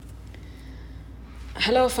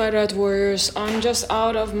Hello, Fighterdiet warriors. I'm just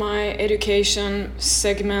out of my education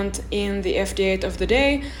segment in the Fighterdiet of the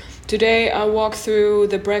day. Today, I walked through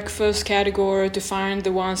the breakfast category to find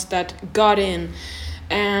the ones that got in.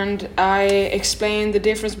 And I explained the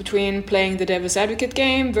difference between playing the devil's advocate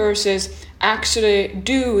game versus actually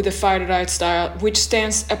do the fighter diet style, which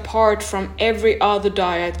stands apart from every other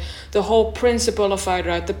diet. The whole principle of fighter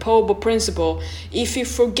diet, the Pobo principle. If you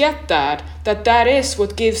forget that is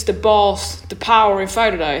what gives the balls the power in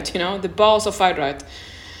fighter diet, the balls of fighter diet,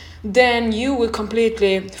 then you will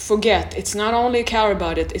completely forget. It's not only a calorie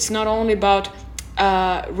budget, it's not only about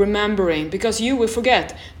remembering, because you will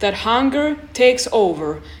forget that hunger takes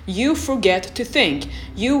over. You forget to think.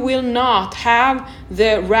 You will not have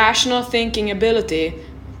the rational thinking ability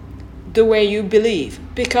the way you believe,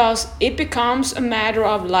 because it becomes a matter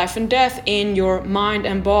of life and death in your mind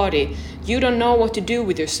and body. You don't know what to do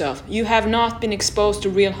with yourself. You have not been exposed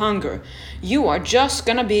to real hunger. You are just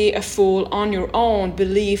gonna be a fool on your own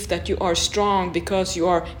belief that you are strong because you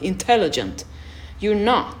are intelligent. You're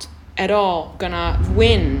not at all gonna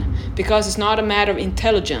win, because it's not a matter of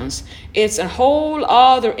intelligence. It's a whole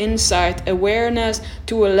other insight, awareness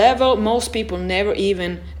to a level most people never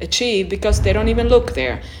even achieve because they don't even look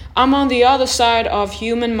there. I'm on the other side of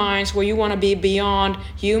human minds, where you want to be beyond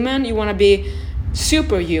human, you want to be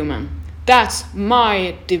superhuman. That's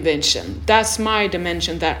my dimension. That's my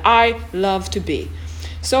dimension that I love to be.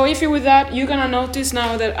 So if you're with that, you're gonna notice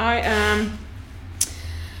now that I am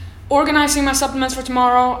organizing my supplements for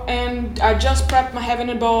tomorrow, and I just prepped my Heaven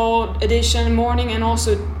and Bowl edition morning and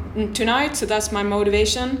also tonight, so that's my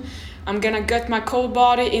motivation. I'm gonna get my cold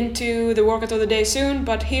body into the workout of the day soon,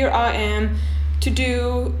 but here I am to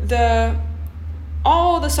do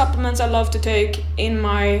all the supplements I love to take in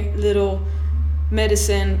my little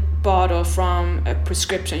medicine bottle from a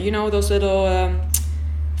prescription. You know, those little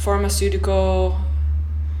pharmaceutical,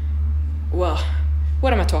 well,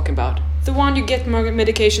 what am I talking about? The one you get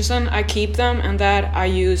medications on, I keep them, and that I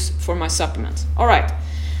use for my supplements. All right,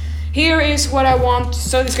 here is what I want.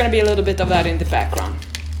 So there's going to be a little bit of that in the background.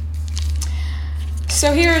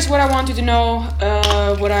 So here is what I want you to know.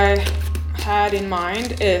 What I had in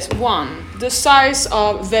mind is, 1, the size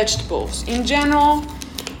of vegetables. In general,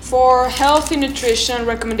 for healthy nutrition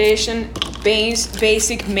recommendation,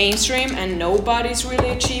 basic mainstream, and nobody's really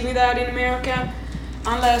achieving that in America,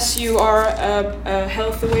 unless you are a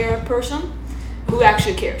health-aware person who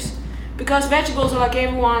actually cares. Because vegetables are like,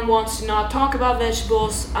 everyone wants to not talk about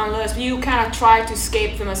vegetables unless you kind of try to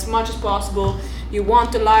escape them as much as possible. You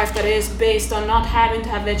want a life that is based on not having to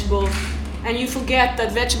have vegetables, and you forget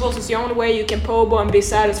that vegetables is the only way you can Pobo and be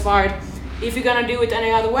satisfied. If you're gonna do it any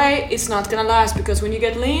other way, it's not gonna last, because when you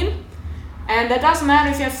get lean, and that doesn't matter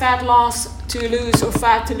if you have fat loss to lose or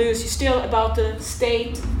fat to lose, you're still about the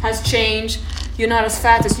state has changed. You're not as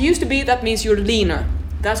fat as you used to be. That means you're leaner.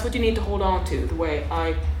 That's what you need to hold on to, the way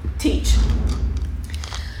I teach.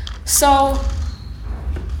 So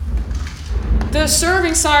the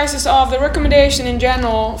serving sizes of the recommendation in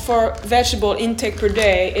general for vegetable intake per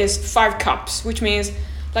day is 5 cups, which means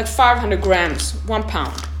like 500 grams, 1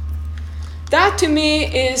 pound. That to me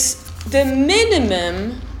is the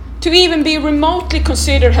minimum to even be remotely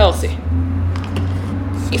considered healthy.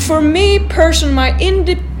 For me personally,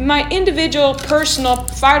 my individual personal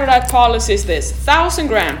fighter diet policy is this: 1,000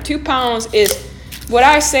 grams, 2 pounds is what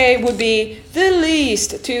I say would be the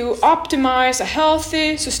least to optimize a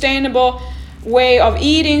healthy, sustainable way of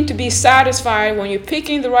eating, to be satisfied when you're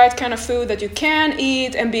picking the right kind of food that you can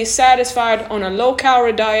eat and be satisfied on a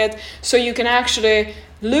low-calorie diet, so you can actually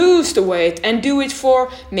lose the weight and do it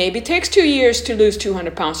for, maybe it takes 2 years to lose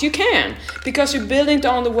 200 pounds. You can, because you're building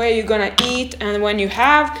on the way you're gonna eat, and when you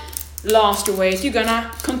have lost your weight, you're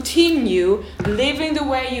gonna continue living the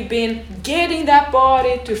way you've been, getting that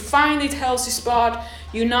body to find its healthy spot.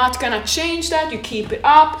 You're not gonna change that, you keep it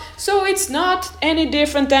up. So it's not any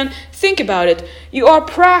different than, think about it, you are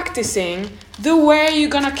practicing the way you're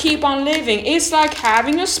gonna keep on living. It's like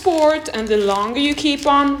having a sport, and the longer you keep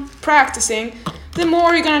on practicing, the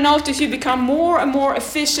more you're gonna notice you become more and more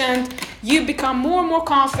efficient, you become more and more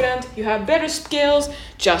confident, you have better skills.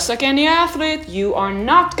 Just like any athlete, you are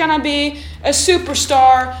not gonna be a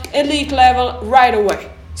superstar, elite level right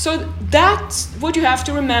away. So that's what you have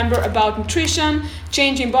to remember about nutrition,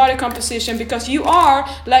 changing body composition, because you are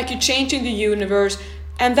like you're changing the universe,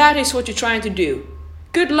 and that is what you're trying to do.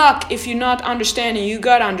 Good luck if you're not understanding. You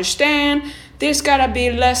gotta understand. There's gotta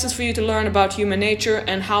be lessons for you to learn about human nature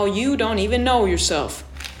and how you don't even know yourself.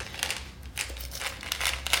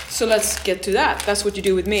 So let's get to that. That's what you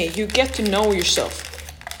do with me. You get to know yourself.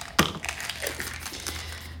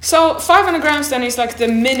 So 500 grams then is like the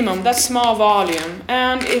minimum, that's small volume.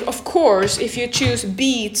 And of course, if you choose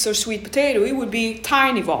beets or sweet potato, it would be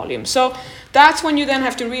tiny volume. So that's when you then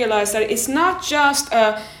have to realize that it's not just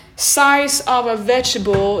a size of a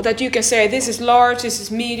vegetable that you can say this is large, this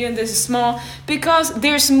is medium, this is small, because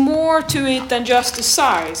there's more to it than just the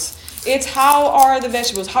size. It's how are the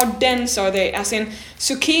vegetables, how dense are they, as in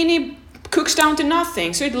zucchini cooks down to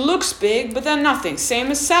nothing, so it looks big but then nothing. Same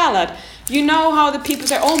as salad. You know how the people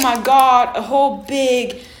say, oh my god, a whole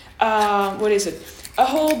big a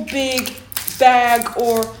whole big bag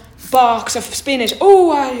or box of spinach,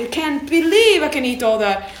 oh, I can't believe I can eat all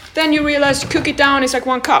that. Then you realize you cook it down, it's like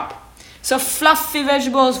 1 cup. So fluffy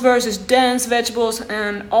vegetables versus dense vegetables,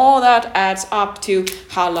 and all that adds up to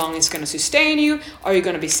how long it's going to sustain you. Are you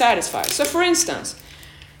going to be satisfied? So for instance,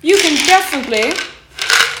 you can definitely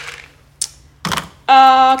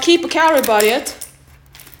keep a calorie budget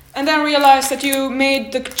and then realize that you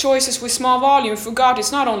made the choices with small volume, forgot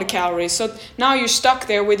it's not only calories. So now you're stuck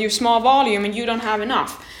there with your small volume and you don't have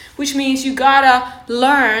enough. Which means you gotta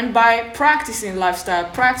learn by practicing lifestyle,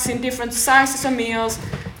 practicing different sizes of meals,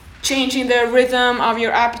 changing the rhythm of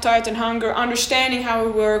your appetite and hunger, understanding how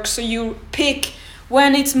it works, so you pick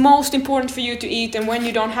when it's most important for you to eat and when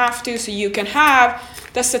you don't have to, so you can have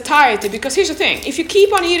the satiety. Because here's the thing, if you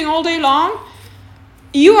keep on eating all day long,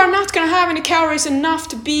 you are not going to have any calories enough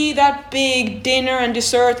to be that big dinner and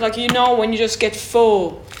dessert, like when you just get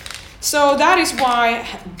full. So that is why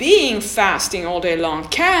being fasting all day long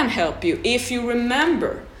can help you, if you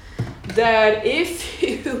remember that if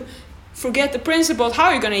you forget the principles how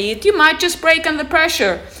you're going to eat, you might just break under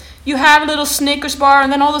pressure. You have a little Snickers bar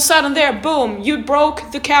and then all of a sudden there, boom, you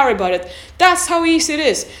broke the calorie budget. That's how easy it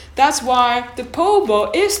is. That's why the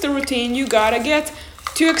Pobo is the routine you gotta get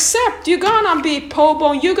to accept. You're gonna be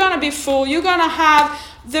Pobo, you're gonna be full, you're gonna have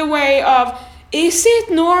the way of, is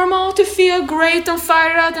it normal to feel great on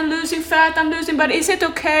Fighterdiet and losing fat? I'm losing, but is it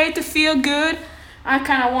okay to feel good? I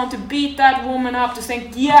kind of want to beat that woman up to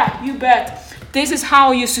think, yeah, you bet. This is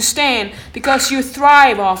how you sustain, because you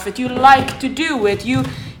thrive off it. You like to do it. You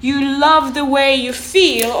love the way you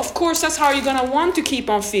feel. Of course, that's how you're going to want to keep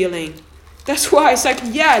on feeling. That's why it's like,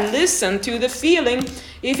 yeah, listen to the feeling.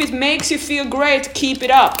 If it makes you feel great, keep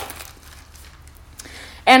it up.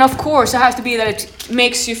 And of course, it has to be that it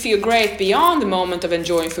makes you feel great beyond the moment of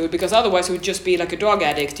enjoying food, because otherwise it would just be like a drug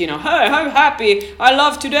addict, hey, I'm happy, I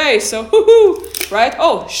love today, so hoo-hoo, right?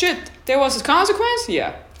 Oh, shit, there was a consequence?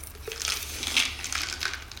 Yeah.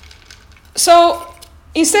 So,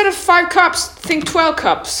 instead of 5 cups, think 12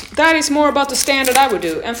 cups. That is more about the standard I would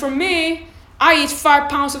do. And for me, I eat 5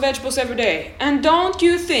 pounds of vegetables every day. And don't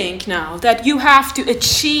you think now that you have to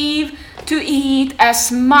achieve to eat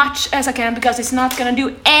as much as I can, because it's not going to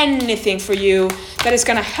do anything for you that is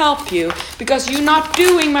going to help you, because you're not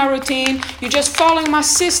doing my routine, you're just following my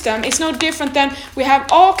system. It's no different than we have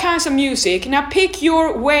all kinds of music. Now pick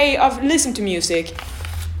your way of listening to music.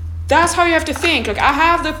 That's how you have to think. Like, I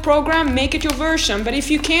have the program, make it your version. But if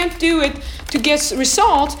you can't do it to get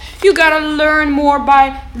results, you gotta learn more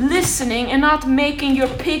by listening and not making your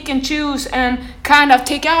pick and choose and kind of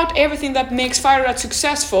take out everything that makes Fighterdiet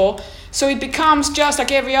successful. So it becomes just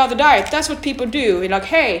like every other diet. That's what people do. You're like,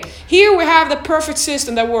 hey, here we have the perfect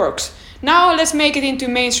system that works. Now let's make it into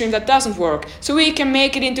mainstream that doesn't work, so we can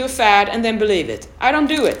make it into a fad and then believe it. I don't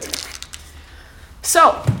do it.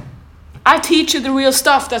 So I teach you the real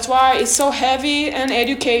stuff. That's why it's so heavy and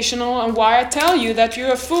educational, and why I tell you that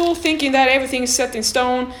you're a fool thinking that everything is set in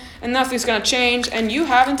stone and nothing's going to change, and you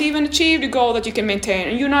haven't even achieved a goal that you can maintain,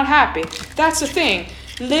 and you're not happy. That's the thing.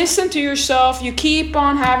 Listen to yourself. You keep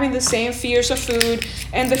on having the same fears of food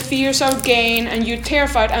and the fears of gain, and you're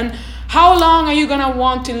terrified. And how long are you going to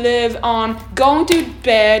want to live on going to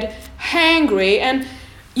bed hangry and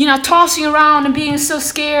tossing around and being so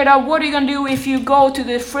scared of what are you going to do if you go to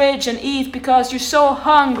the fridge and eat because you're so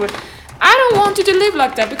hungry? I don't want you to live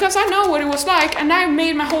like that, because I know what it was like, and I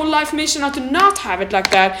made my whole life mission to not have it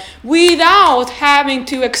like that, without having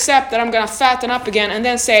to accept that I'm going to fatten up again and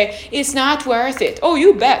then say, it's not worth it. Oh,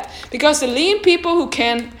 you bet. Because the lean people who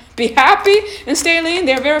can be happy and stay lean,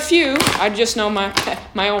 they're very few. I just know my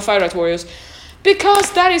own Fighterdiet warriors.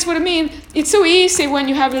 Because that is what I mean. It's so easy when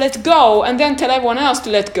you have let go and then tell everyone else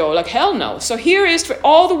to let go. Like, hell no. So here is for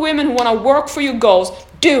all the women who want to work for your goals,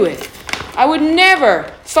 do it. I would never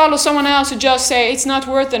follow someone else who just say it's not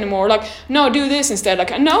worth anymore. Like, no, do this instead.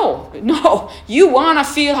 Like, no. You want to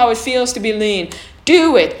feel how it feels to be lean.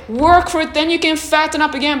 Do it. Work for it. Then you can fatten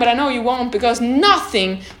up again. But I know you won't, because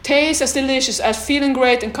nothing tastes as delicious as feeling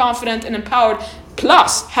great and confident and empowered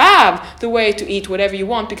Plus, have the way to eat whatever you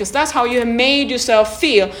want, because that's how you have made yourself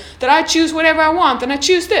feel, that I choose whatever I want and I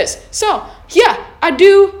choose this. So, yeah, I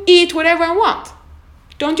do eat whatever I want.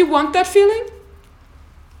 Don't you want that feeling?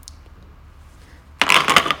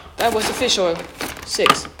 That was the fish oil.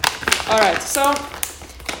 6. Alright, so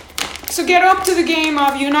get up to the game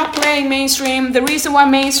of you're not playing mainstream. The reason why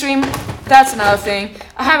mainstream, that's another thing.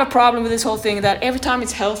 I have a problem with this whole thing that every time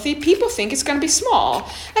it's healthy, people think it's going to be small.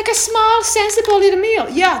 Like a small, sensible little meal.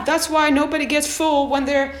 Yeah, that's why nobody gets full when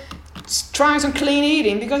they're trying some clean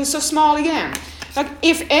eating, because it's so small again. Like,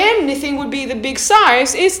 if anything would be the big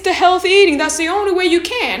size, it's the healthy eating. That's the only way you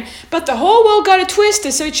can. But the whole world got it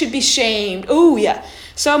twisted, so it should be shamed. Oh, yeah.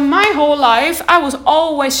 So my whole life, I was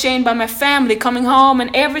always shamed by my family coming home,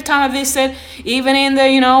 and every time I visit, even in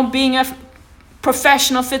the, being a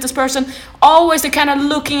professional fitness person, always the kind of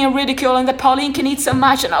looking and ridiculing that Pauline can eat so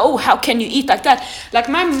much, and oh, how can you eat like that? Like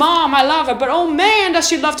my mom, I love her, but oh man, does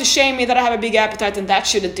she love to shame me that I have a big appetite and that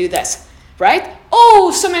shouldn't do this, right?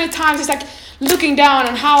 Oh, so many times it's like looking down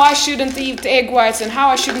on how I shouldn't eat egg whites and how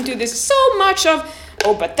I shouldn't do this. So much of,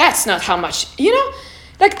 oh, but that's not how much,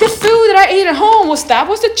 Like the food that I ate at home was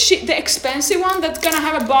the expensive one that's gonna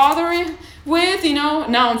have a bother with,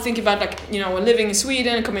 Now I'm thinking about living in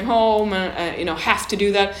Sweden and coming home and, have to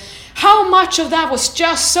do that. How much of that was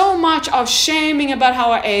just so much of shaming about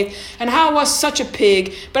how I ate and how I was such a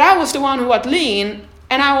pig. But I was the one who was lean,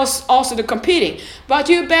 and I was also the competing. But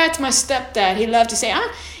you bet my stepdad, he loved to say,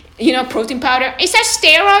 protein powder, is that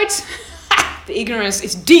steroids? The ignorance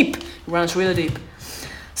is deep, runs really deep.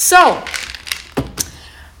 So,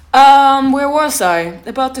 where was I?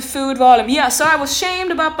 About the food volume. Yeah, so I was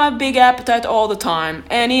shamed about my big appetite all the time.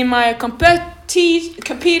 And in my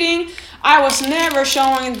competing, I was never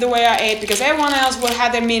showing the way I ate, because everyone else would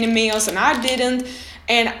have their mini meals and I didn't.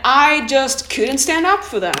 And I just couldn't stand up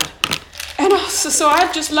for that. And also, so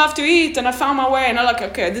I just love to eat, and I found my way, and I'm like,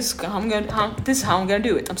 okay, this is how I'm gonna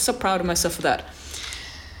do it. I'm so proud of myself for that.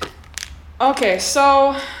 Okay,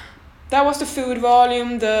 so that was the food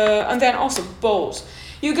volume, and then also bowls.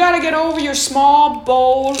 You gotta get over your small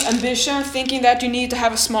bowl ambition, thinking that you need to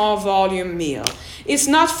have a small volume meal. It's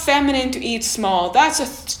not feminine to eat small. That's a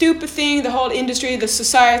stupid thing. The whole industry, the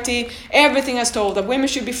society, everything has told that women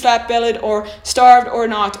should be flat-bellied or starved or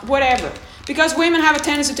not, whatever. Because women have a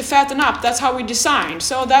tendency to fatten up. That's how we're designed.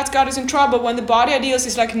 So that got us in trouble when the body ideals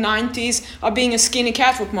is like 90s of being a skinny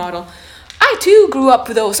catwalk model. I too grew up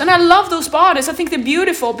with those, and I love those bodies. I think they're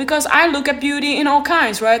beautiful because I look at beauty in all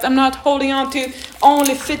kinds, right? I'm not holding on to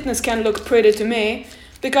only fitness can look pretty to me,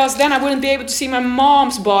 because then I wouldn't be able to see my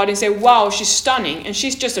mom's body and say, wow, she's stunning. And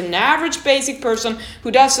she's just an average basic person who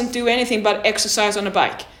doesn't do anything but exercise on a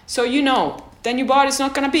bike. So then your body's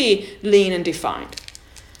not going to be lean and defined.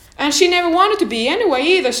 And she never wanted to be anyway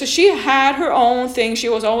either, so she had her own thing. She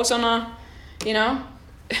was always on a,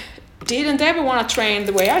 didn't ever want to train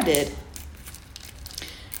the way I did.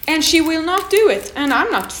 And she will not do it. And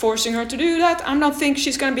I'm not forcing her to do that. I don't think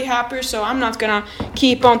she's going to be happier, so I'm not going to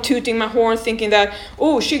keep on tooting my horn thinking that,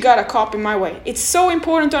 oh, she got to copy my way. It's so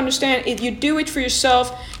important to understand it. You do it for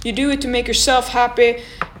yourself. You do it to make yourself happy.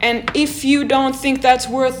 And if you don't think that's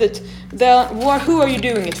worth it, then who are you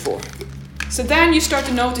doing it for? So then you start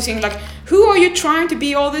to noticing, like, who are you trying to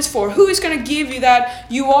be all this for? Who is going to give you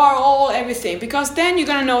that you are all everything? Because then you're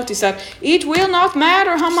going to notice that it will not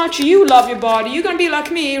matter how much you love your body. You're going to be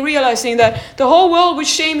like me, realizing that the whole world will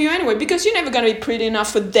shame you anyway, because you're never going to be pretty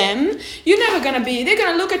enough for them. You're never going to be. They're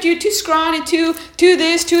going to look at you too scrawny, too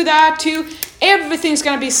this, too that, too. Everything's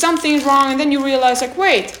going to be something's wrong. And then you realize, like,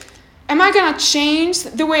 wait, am I going to change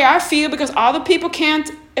the way I feel because other people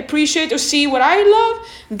can't appreciate or see what I love?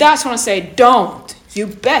 That's when I say, don't. You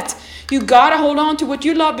bet. You gotta hold on to what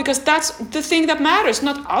you love, because that's the thing that matters,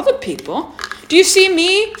 not other people. Do you see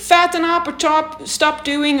me fatten up or stop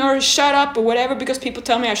doing or shut up or whatever because people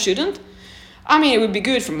tell me I shouldn't? I mean, it would be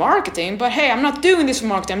good for marketing, but hey, I'm not doing this for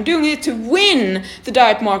marketing. I'm doing it to win the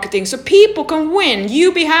diet marketing so people can win.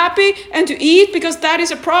 You be happy and to eat, because that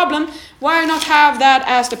is a problem. Why not have that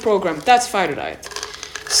as the program? That's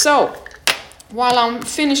Fighterdiet. So, while I'm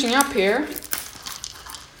finishing up here,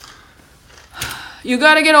 you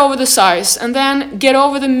gotta get over the size, and then get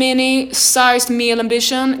over the mini-sized meal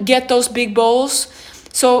ambition. Get those big bowls.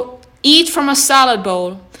 So eat from a salad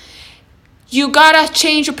bowl. You gotta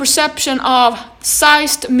change your perception of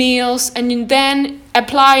sized meals, and then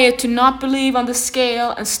apply it to not believe on the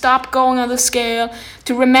scale and stop going on the scale.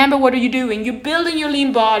 To remember, what are you doing? You're building your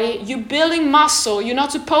lean body. You're building muscle. You're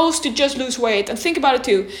not supposed to just lose weight. And think about it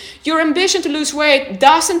too. Your ambition to lose weight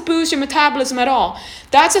doesn't boost your metabolism at all.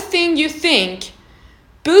 That's a thing you think.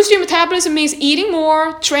 Boost your metabolism means eating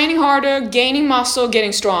more, training harder, gaining muscle,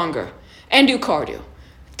 getting stronger, and do cardio.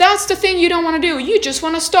 That's the thing you don't want to do. You just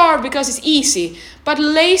want to starve because it's easy. But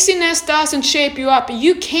laziness doesn't shape you up.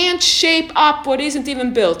 You can't shape up what isn't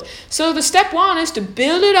even built. So the step one is to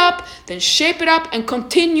build it up, then shape it up, and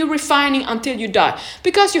continue refining until you die.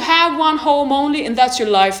 Because you have one home only, and that's your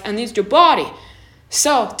life, and it's your body.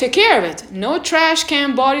 So take care of it. No trash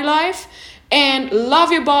can body life. And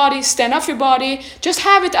love your body, stand up for your body. Just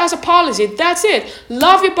have it as a policy. That's it.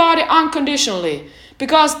 Love your body unconditionally.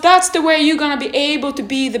 Because that's the way you're going to be able to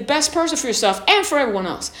be the best person for yourself and for everyone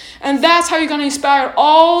else. And that's how you're going to inspire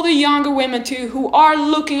all the younger women too who are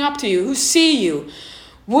looking up to you, who see you.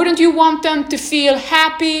 Wouldn't you want them to feel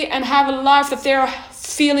happy and have a life that they're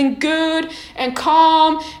feeling good and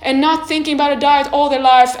calm and not thinking about a diet all their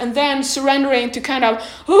life and then surrendering to kind of,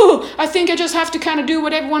 I think I just have to kind of do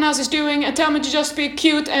what everyone else is doing and tell me to just be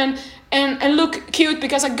cute and look cute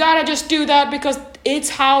because I gotta just do that because it's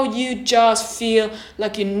how you just feel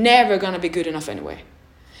like you're never gonna be good enough anyway.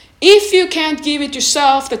 If you can't give it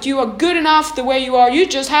yourself that you are good enough the way you are, you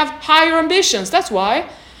just have higher ambitions. That's why.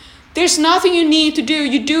 There's nothing you need to do.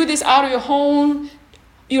 You do this out of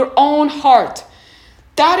your own heart.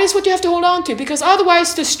 That is what you have to hold on to, because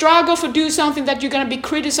otherwise the struggle for doing something that you're going to be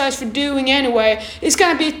criticized for doing anyway is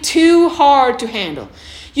going to be too hard to handle.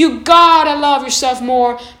 You gotta love yourself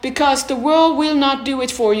more, because the world will not do it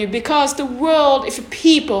for you, because the world, if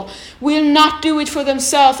people, will not do it for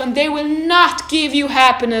themselves, and they will not give you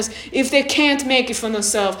happiness if they can't make it for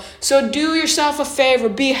themselves. So do yourself a favor,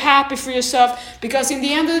 be happy for yourself, because in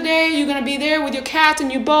the end of the day, you're gonna be there with your cat and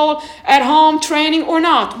your bowl at home training or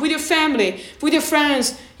not, with your family, with your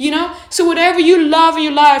friends, So whatever you love in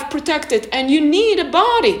your life, protect it, and you need a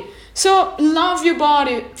body. So love your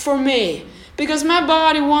body for me. Because my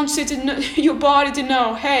body wants your body to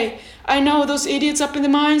know, hey, I know those idiots up in the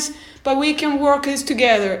mines, but we can work this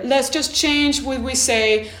together. Let's just change what we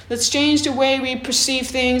say. Let's change the way we perceive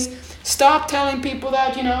things. Stop telling people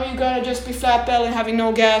that, you gotta just be flat belly and having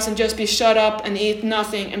no gas and just be shut up and eat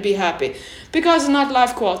nothing and be happy. Because it's not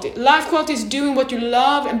life quality. Life quality is doing what you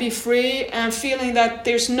love and be free and feeling that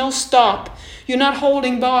there's no stop. You're not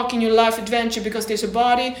holding back in your life adventure because there's a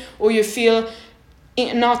body, or you feel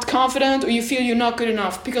not confident, or you feel you're not good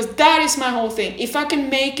enough, because that is my whole thing. If I can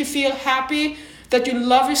make you feel happy that you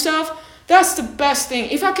love yourself, that's the best thing.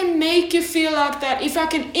 If I can make you feel like that, if I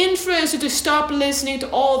can influence you to stop listening to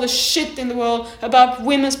all the shit in the world about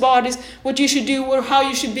women's bodies, what you should do or how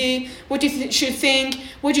you should be, what you should think,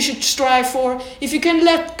 what you should strive for, if you can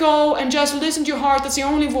let go and just listen to your heart, that's your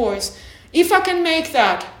only voice. If I can make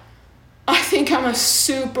that, I think I'm a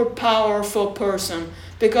super powerful person,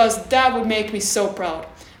 because that would make me so proud.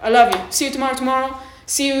 I love you. See you tomorrow.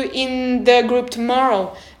 See you in the group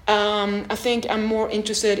tomorrow. I think I'm more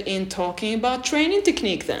interested in talking about training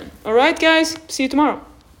technique then. All right, guys? See you tomorrow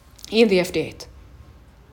in the FD8.